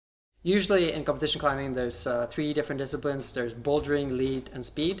Usually in competition climbing, there's 3 different disciplines. There's bouldering, lead, and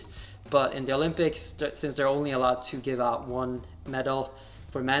speed. But in the Olympics, since they're only allowed to give out 1 medal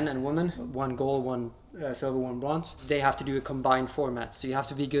for men and women, 1 gold, 1 silver, 1 bronze, they have to do a combined format. So you have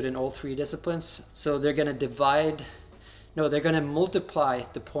to be good in all 3 disciplines. So they're gonna they're gonna multiply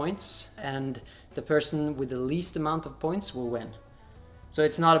the points, and the person with the least amount of points will win. So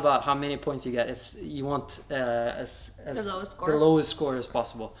it's not about how many points you get, it's you want the lowest score as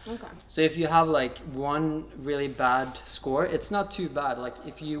possible. Okay. So if you have like 1 really bad score, it's not too bad. Like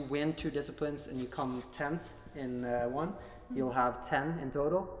if you win 2 disciplines and you come 10th in one, you'll have 10 in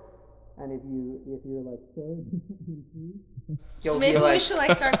total. And if you're like 3rd in 3, you'll maybe be like... we should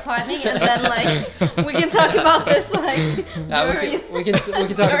like start climbing and then like we can talk about this like we can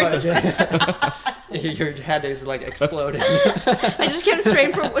talk about it. Your head is like exploding. I just came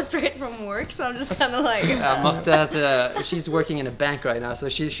straight from work, so I'm just kind of like... Marte has she's working in a bank right now, so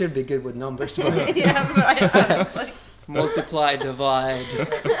she should be good with numbers. But yeah, but I was like... Multiply, divide.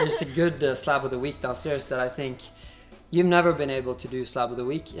 There's a good slab of the week downstairs that I think you've never been able to do slab of the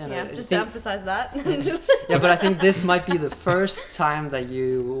week. And yeah, just to emphasize that. Yeah, but I think this might be the first time that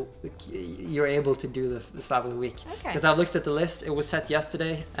you're able to do the slab of the week. Because I've looked at the list, it was set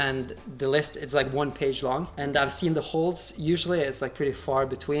yesterday, and the list is like 1 page long. And I've seen the holds, usually it's like pretty far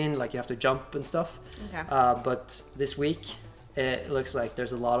between, like you have to jump and stuff. Okay. But this week, it looks like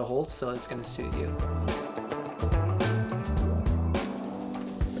there's a lot of holds, so it's gonna suit you.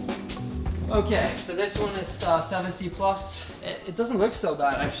 Okay, so this one is 7C+. It doesn't look so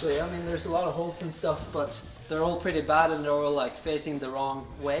bad actually. I mean, there's a lot of holds and stuff, but they're all pretty bad and they're all like facing the wrong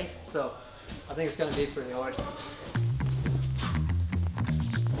way. So I think it's gonna be pretty hard.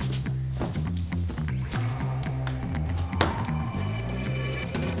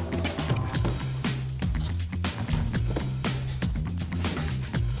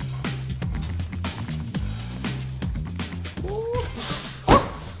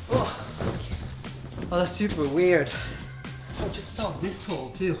 Oh, that's super weird. I just saw this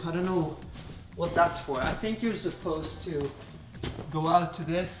hole too. I don't know what that's for. I think you're supposed to go out to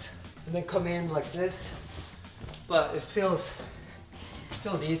this and then come in like this. But it feels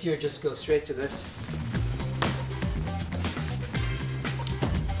easier just go straight to this.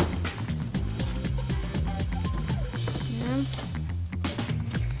 Yeah.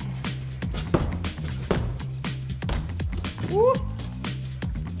 Woo.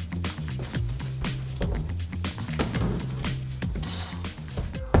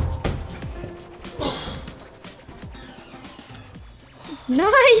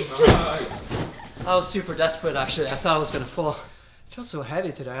 Nice! I was super desperate actually. I thought I was gonna fall. I feel so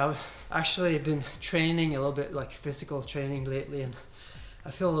heavy today. I've actually been training a little bit, like physical training lately, and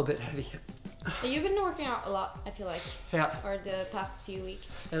I feel a little bit heavy. You've been working out a lot, I feel like. Yeah. For the past few weeks.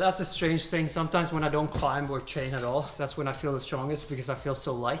 Yeah, that's a strange thing. Sometimes when I don't climb or train at all, that's when I feel the strongest because I feel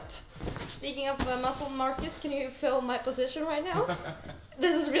so light. Speaking of muscle, Markus, can you feel my position right now?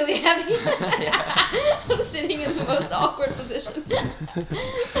 This is really heavy. I'm sitting in the most awkward position.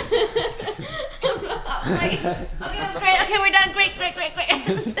 Okay, that's great. Okay, we're done. Great.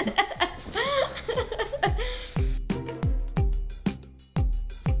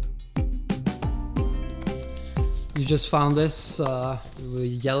 You just found this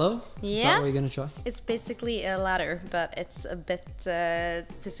yellow? Yeah. Is that what you're gonna try? It's basically a ladder, but it's a bit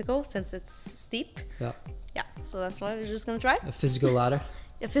physical since it's steep. Yeah. Yeah, so that's why we're just gonna try. A physical ladder?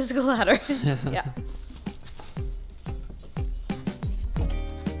 A physical ladder, yeah.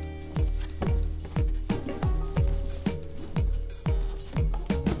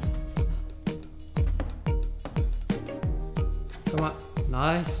 Come on,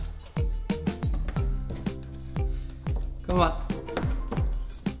 nice. Come on.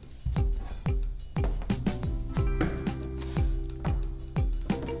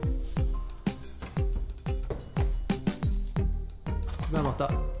 Come on,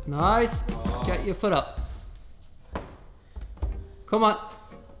 Marte. Nice. Get your foot up. Come on.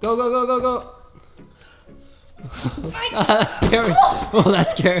 Go. That's scary. Oh,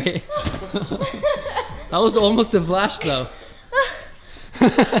 that's scary. That was almost a flash though.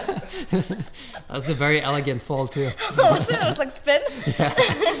 That was a very elegant fall too. Oh, was it? It was like spin? Yeah.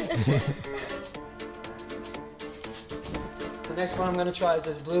 The next one I'm going to try is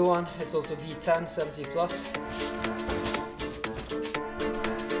this blue one. It's also V10, 7C+.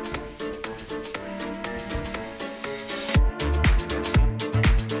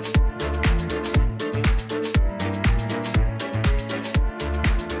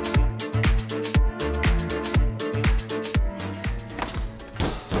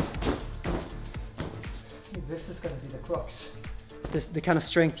 This is going to be the crux. The the kind of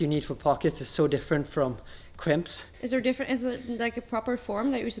strength you need for pockets is so different from crimps. Is there different? Is it like a proper form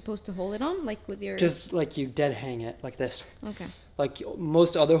that you're supposed to hold it on, like with your? Just like you dead hang it like this. Okay. Like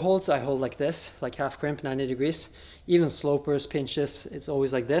most other holds, I hold like this, like half crimp, 90 degrees. Even slopers, pinches, it's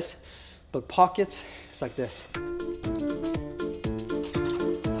always like this. But pockets, it's like this.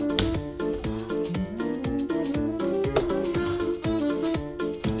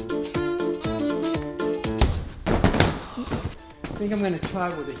 I think I'm gonna try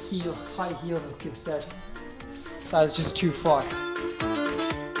with a heel, high heel hook instead. That's just too far.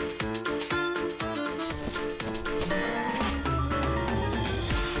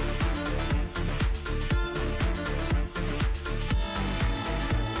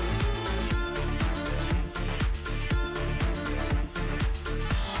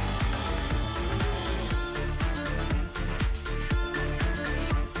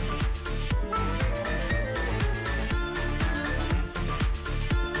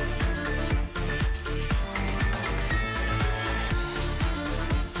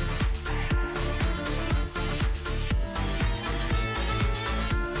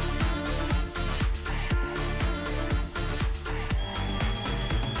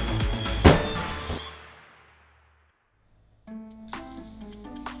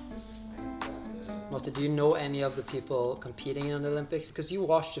 Marte, do you know any of the people competing in the Olympics? Because you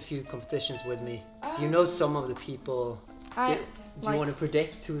watched a few competitions with me, so you know some of the people. Do you want to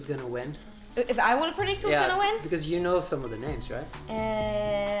predict who's gonna win? If I want to predict who's gonna win? Because you know some of the names, right?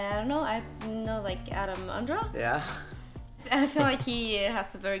 I don't know. I know like Adam Undra. Yeah. I feel like he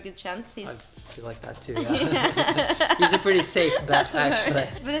has a very good chance. I feel like that too. Yeah. He's a pretty safe bet, actually.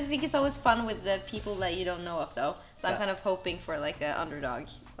 But I think it's always fun with the people that you don't know of, though. So yeah. I'm kind of hoping for like an underdog.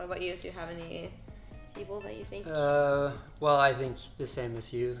 What about you? Do you have any people that you think? Well, I think the same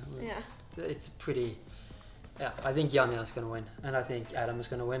as you. Yeah. It's pretty. Yeah, I think Janja is gonna win, and I think Adam is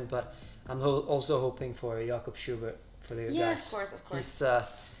gonna win. But I'm also hoping for Jakob Schubert for the guys. Yeah, of course, of course. He's,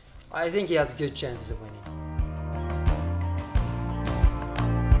 I think he has good chances of winning.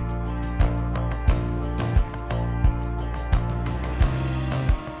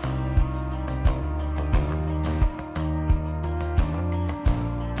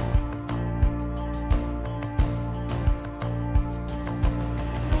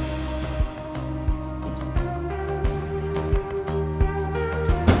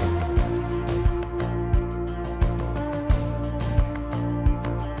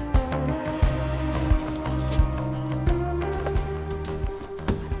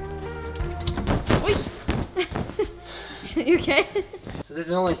 You okay? So this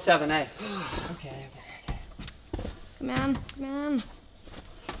is only 7A. Okay. Come on, come on.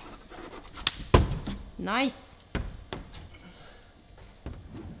 Nice.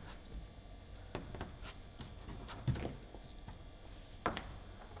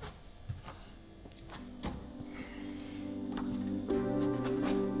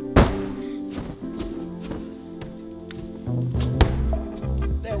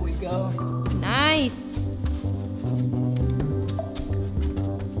 There we go. Nice.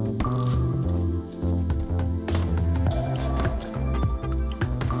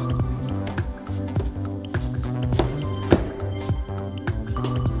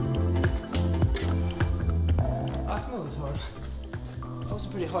 That was a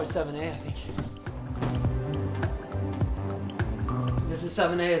pretty hard 7A, I think. This is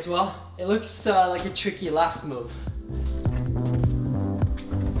 7A as well. It looks like a tricky last move.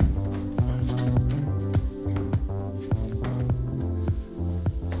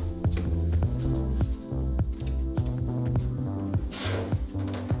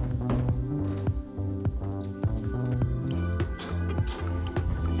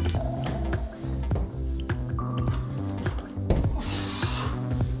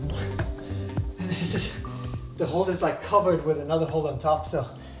 The hold is like covered with another hold on top, so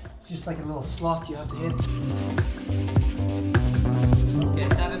it's just like a little slot you have to hit. Okay,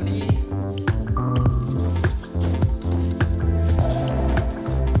 7B.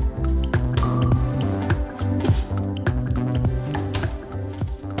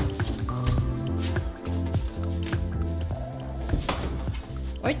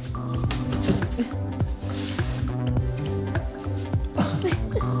 Oi.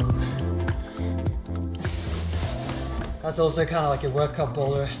 That's also kind of like a World Cup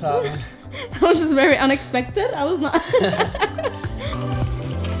bowler, that one. That was just very unexpected. I was not.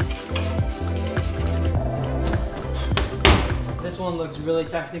 This one looks really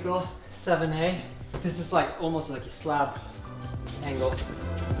technical, 7A. This is like almost like a slab angle.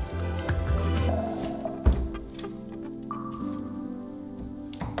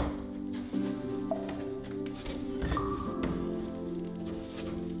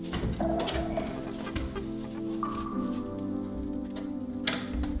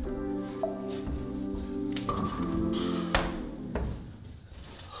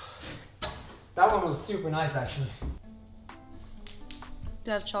 was super nice actually.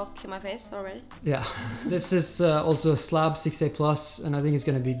 Do I have chalk in my face already? Yeah. This is also a slab 6A plus, and I think it's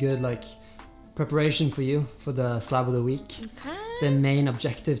gonna be good like preparation for you for the slab of the week. Okay. The main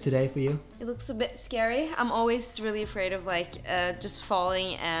objective today for you. It looks a bit scary. I'm always really afraid of like just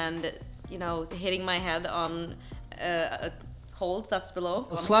falling and, you know, hitting my head on a hold that's below.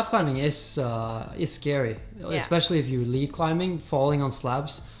 Well, slab climbing is scary, especially if you're lead climbing, falling on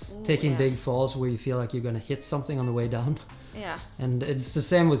slabs, taking big falls where you feel like you're gonna hit something on the way down. Yeah. And it's the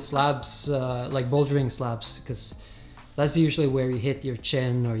same with slabs, like bouldering slabs, because that's usually where you hit your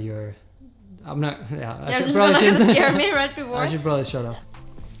chin or your... I'm not... Yeah, I'm just gonna scare me right before. I should probably shut up.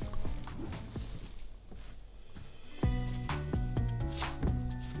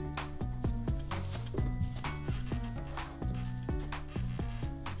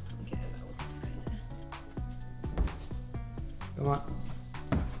 Okay, that was kinda... Come on.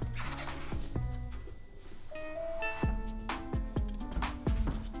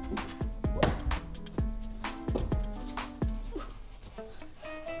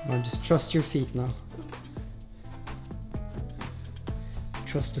 Just trust your feet now.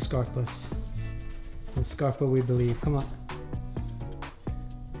 Trust the Scarpas. In Scarpa we believe. Come on.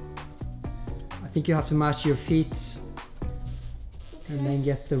 I think you have to match your feet and then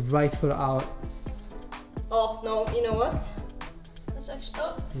get the right foot out. Oh no, you know what? That's actually...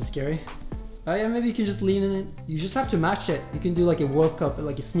 Oh. Is it scary? Oh yeah, maybe you can just lean in it. You just have to match it. You can do like a World Cup,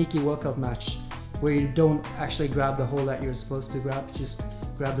 like a sneaky World Cup match where you don't actually grab the hole that you're supposed to grab. Just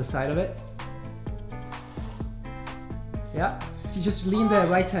grab the side of it. Yeah, you just lean the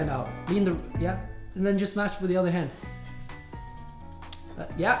right hand out. Lean the, yeah, and then just match with the other hand.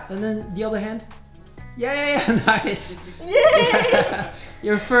 Yeah, and then the other hand. Yeah, nice. Yay!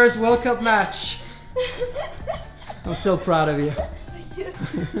 Your first World Cup match. I'm so proud of you. Thank you.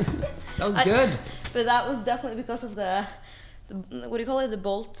 That was good. But that was definitely because of the what do you call it? The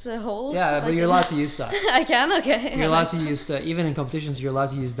bolt hole? Yeah, but you're allowed to use that. I can? Okay. You're allowed to use the, even in competitions, you're allowed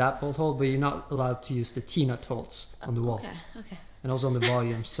to use that bolt hole, but you're not allowed to use the T-nut holes on the wall. Okay. And also on the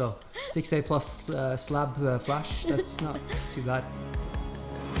volume. So 6A plus slab flash, that's not too bad.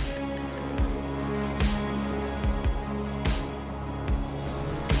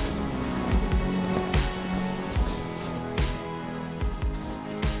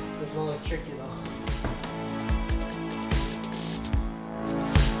 This one was tricky though.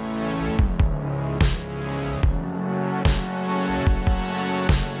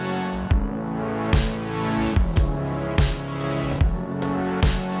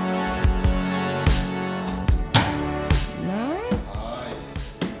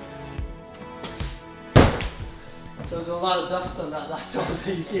 There was a lot of dust on that last one.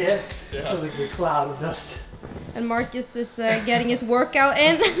 You see it? Yeah. It was like a cloud of dust. And Markus is getting his workout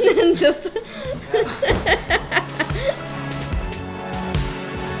in and just...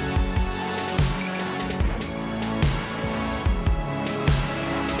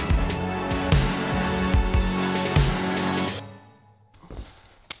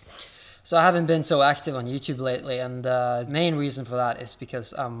 So I haven't been so active on YouTube lately, and the main reason for that is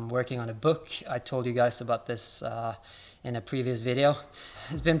because I'm working on a book. I told you guys about this in a previous video.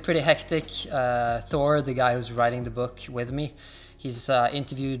 It's been pretty hectic. Thor, the guy who's writing the book with me, he's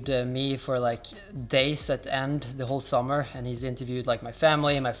interviewed me for like days at end the whole summer, and he's interviewed like my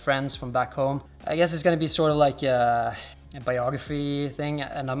family and my friends from back home. I guess it's gonna be sort of like a biography thing,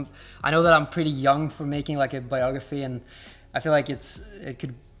 and I know that I'm pretty young for making like a biography, and I feel like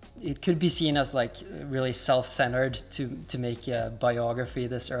it could be seen as like really self-centered to make a biography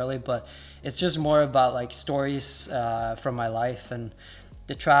this early, but it's just more about like stories from my life and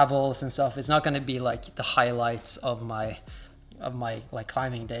the travels and stuff. It's not going to be like the highlights of my like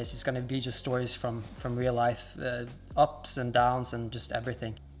climbing days. It's going to be just stories from real life, ups and downs and just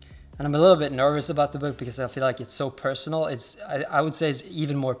everything. And I'm a little bit nervous about the book because I feel like it's so personal. I would say it's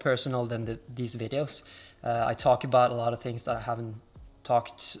even more personal than these videos. I talk about a lot of things that I haven't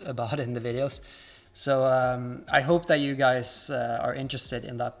talked about in the videos. So I hope that you guys are interested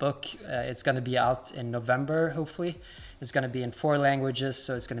in that book. It's going to be out in November, hopefully. It's going to be in 4 languages,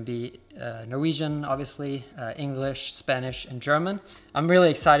 so it's going to be Norwegian, obviously, English, Spanish, and German. I'm really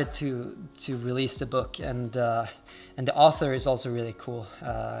excited to release the book, and the author is also really cool.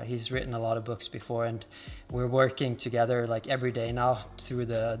 He's written a lot of books before, and we're working together like every day now through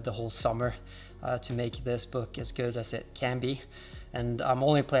the whole summer to make this book as good as it can be. And I'm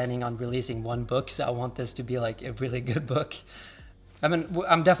only planning on releasing 1 book, so I want this to be like a really good book. I mean,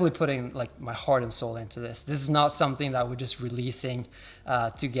 I'm definitely putting like my heart and soul into this. This is not something that we're just releasing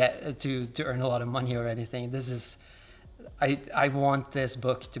to earn a lot of money or anything. This is I want this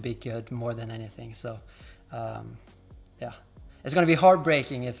book to be good more than anything. So yeah, it's gonna be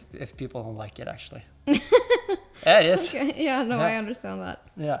heartbreaking if people don't like it actually. Yeah, it is. Okay. Yeah, no, I understand that.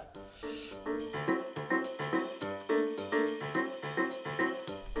 Yeah.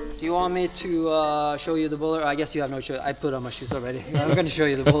 Do you want me to show you the bowler? I guess you have no choice. I put on my shoes already. I'm going to show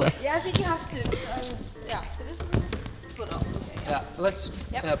you the bowler. Yeah, I think you have to. Yeah, but this is foot off. Okay. Yeah, let's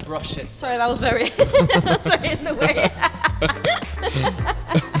brush it. Sorry, that was very, very in the way.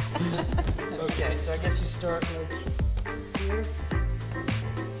 Okay, so I guess you start like here.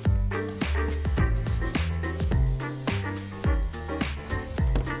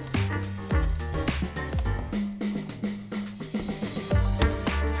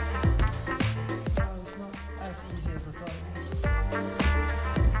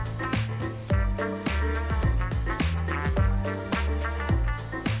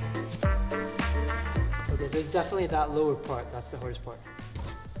 So it's definitely that lower part, that's the hardest part.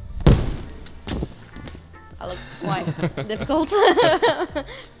 That looked quite difficult.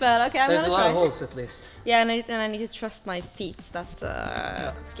 But okay, I'm There's gonna try. a lot of holes at least. Yeah, and I need to trust my feet. That's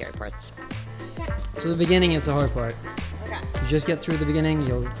the scary part. Okay. So the beginning is the hard part. Okay. You just get through the beginning,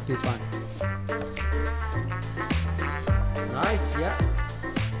 you'll be fine. Nice, yeah.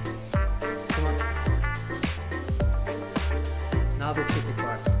 Come on. Now the tricky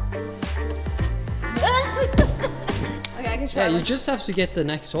part. Okay, I can try. Yeah, you just have to get the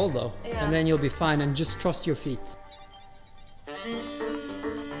next hole though, Yeah. and then you'll be fine, and just trust your feet.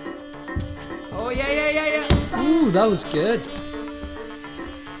 Oh yeah. Ooh, that was good.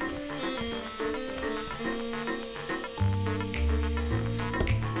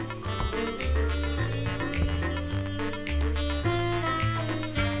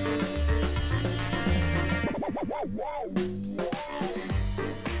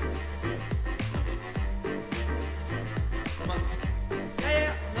 Come on.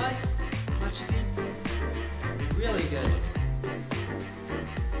 Yeah, nice. Match your feet. Really good.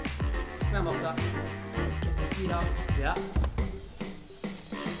 Come on, Marte. Get the feet up. Yeah.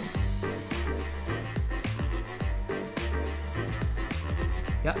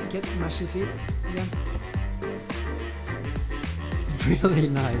 Yeah, match your feet again. Really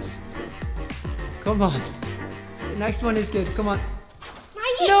nice. Come on. The next one is good. Come on.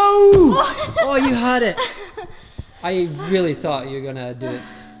 No! Oh, you had it. I really thought you were gonna do it.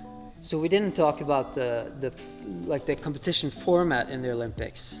 So we didn't talk about the competition format in the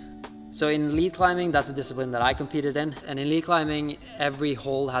Olympics. So in lead climbing, that's a discipline that I competed in. And in lead climbing, every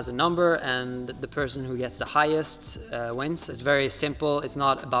hole has a number, and the person who gets the highest wins. It's very simple. It's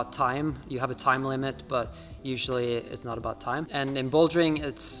not about time. You have a time limit, but usually it's not about time. And in bouldering,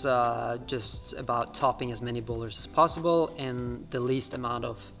 it's just about topping as many boulders as possible in the least amount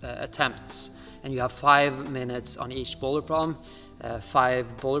of attempts. And you have 5 minutes on each boulder problem.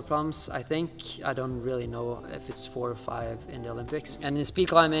 5 boulder problems, I think. I don't really know if it's 4 or 5 in the Olympics. And in speed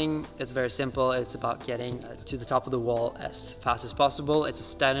climbing, it's very simple. It's about getting to the top of the wall as fast as possible. It's a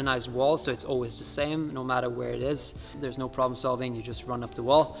standardized wall, so it's always the same, no matter where it is. There's no problem solving, you just run up the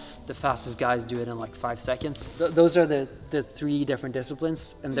wall. The fastest guys do it in like 5 seconds. Those are the 3 different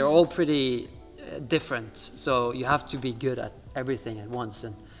disciplines, and they're all pretty different. So you have to be good at everything at once.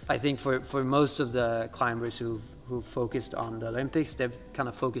 And I think for most of the climbers who focused on the Olympics, they've kind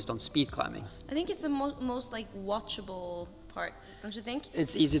of focused on speed climbing. I think it's the most like watchable part, don't you think?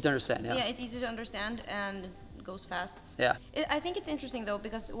 It's easy to understand, yeah. Yeah, it's easy to understand and it goes fast. Yeah. I think it's interesting though,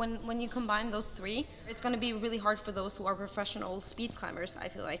 because when you combine those 3, it's going to be really hard for those who are professional speed climbers, I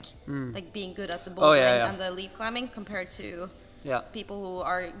feel like. Like being good at the bouldering and the lead climbing compared to people who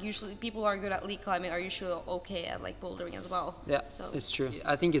are good at lead climbing are usually okay at like bouldering as well. Yeah, so it's true.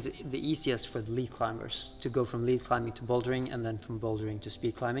 I think it's the easiest for the lead climbers to go from lead climbing to bouldering, and then from bouldering to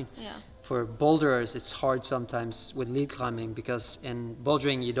speed climbing. Yeah. For boulderers, it's hard sometimes with lead climbing, because in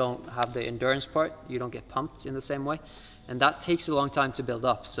bouldering you don't have the endurance part. You don't get pumped in the same way, and that takes a long time to build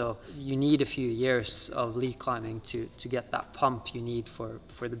up. So you need a few years of lead climbing to get that pump you need for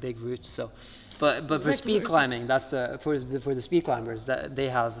the big routes. So. But for speed climbing, that's for the speed climbers, that they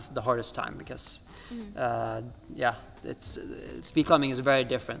have the hardest time, because speed climbing is very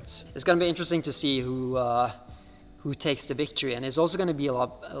different. It's going to be interesting to see who takes the victory, and it's also going to be a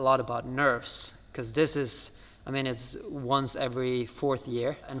lot about nerves, because this is, I mean, it's once every 4th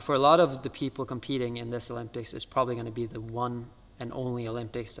year, and for a lot of the people competing in this Olympics, it's probably going to be the one and only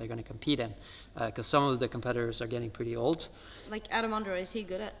Olympics they're going to compete in, because some of the competitors are getting pretty old. Like Adam Andro, is he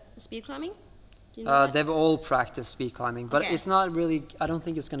good at speed climbing? They've all practiced speed climbing, but it's not really, I don't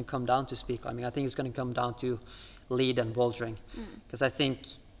think it's going to come down to speed climbing. I think it's going to come down to lead and bouldering, because I think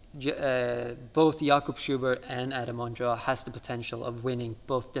both Jakob Schubert and Adam Ondra has the potential of winning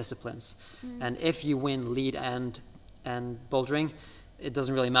both disciplines. And if you win lead and bouldering, it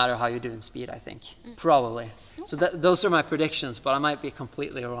doesn't really matter how you do in speed, I think. Probably. Okay. So those are my predictions, but I might be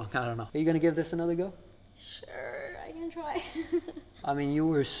completely wrong. I don't know. Are you going to give this another go? Sure, I can try. I mean, you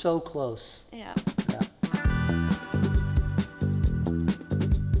were so close. Yeah.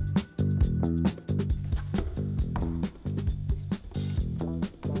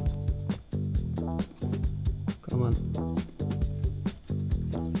 Come on.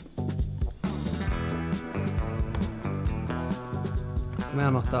 Come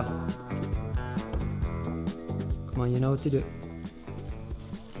on, Marte. Come on, you know what to do.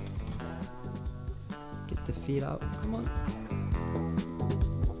 Get the feet out. Come on.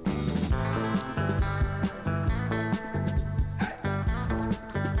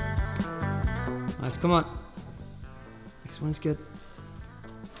 Nice, come on. Next one's good.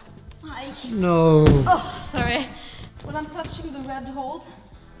 No. Oh, sorry. When I'm touching the red hold,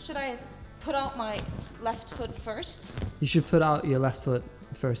 should I put out my left foot first? You should put out your left foot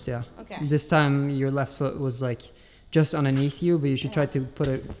first, yeah. Okay. This time your left foot was like just underneath you, but you should try to put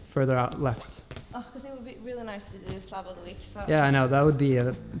it further out left. Oh, because it would be really nice to do slab of the week. So. Yeah, I know. That would be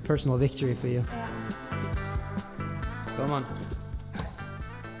a personal victory for you. Yeah. Come on.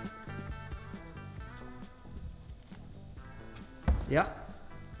 Yeah.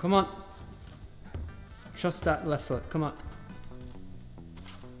 Come on. Trust that left foot. Come on.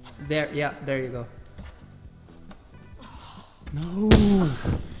 There. Yeah. There you go. No.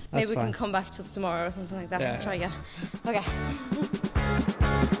 Maybe we can come back to tomorrow or something like that and try again. Okay.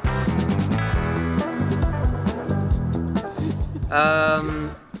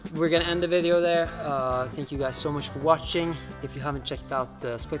 We're gonna end the video there. Thank you guys so much for watching. If you haven't checked out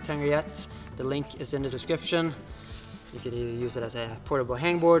the split hanger yet, the link is in the description. You can either use it as a portable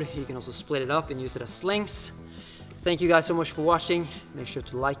hangboard. You can also split it up and use it as slings. Thank you guys so much for watching. Make sure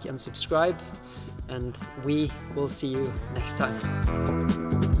to like and subscribe, and we will see you next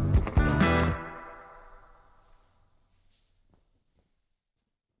time.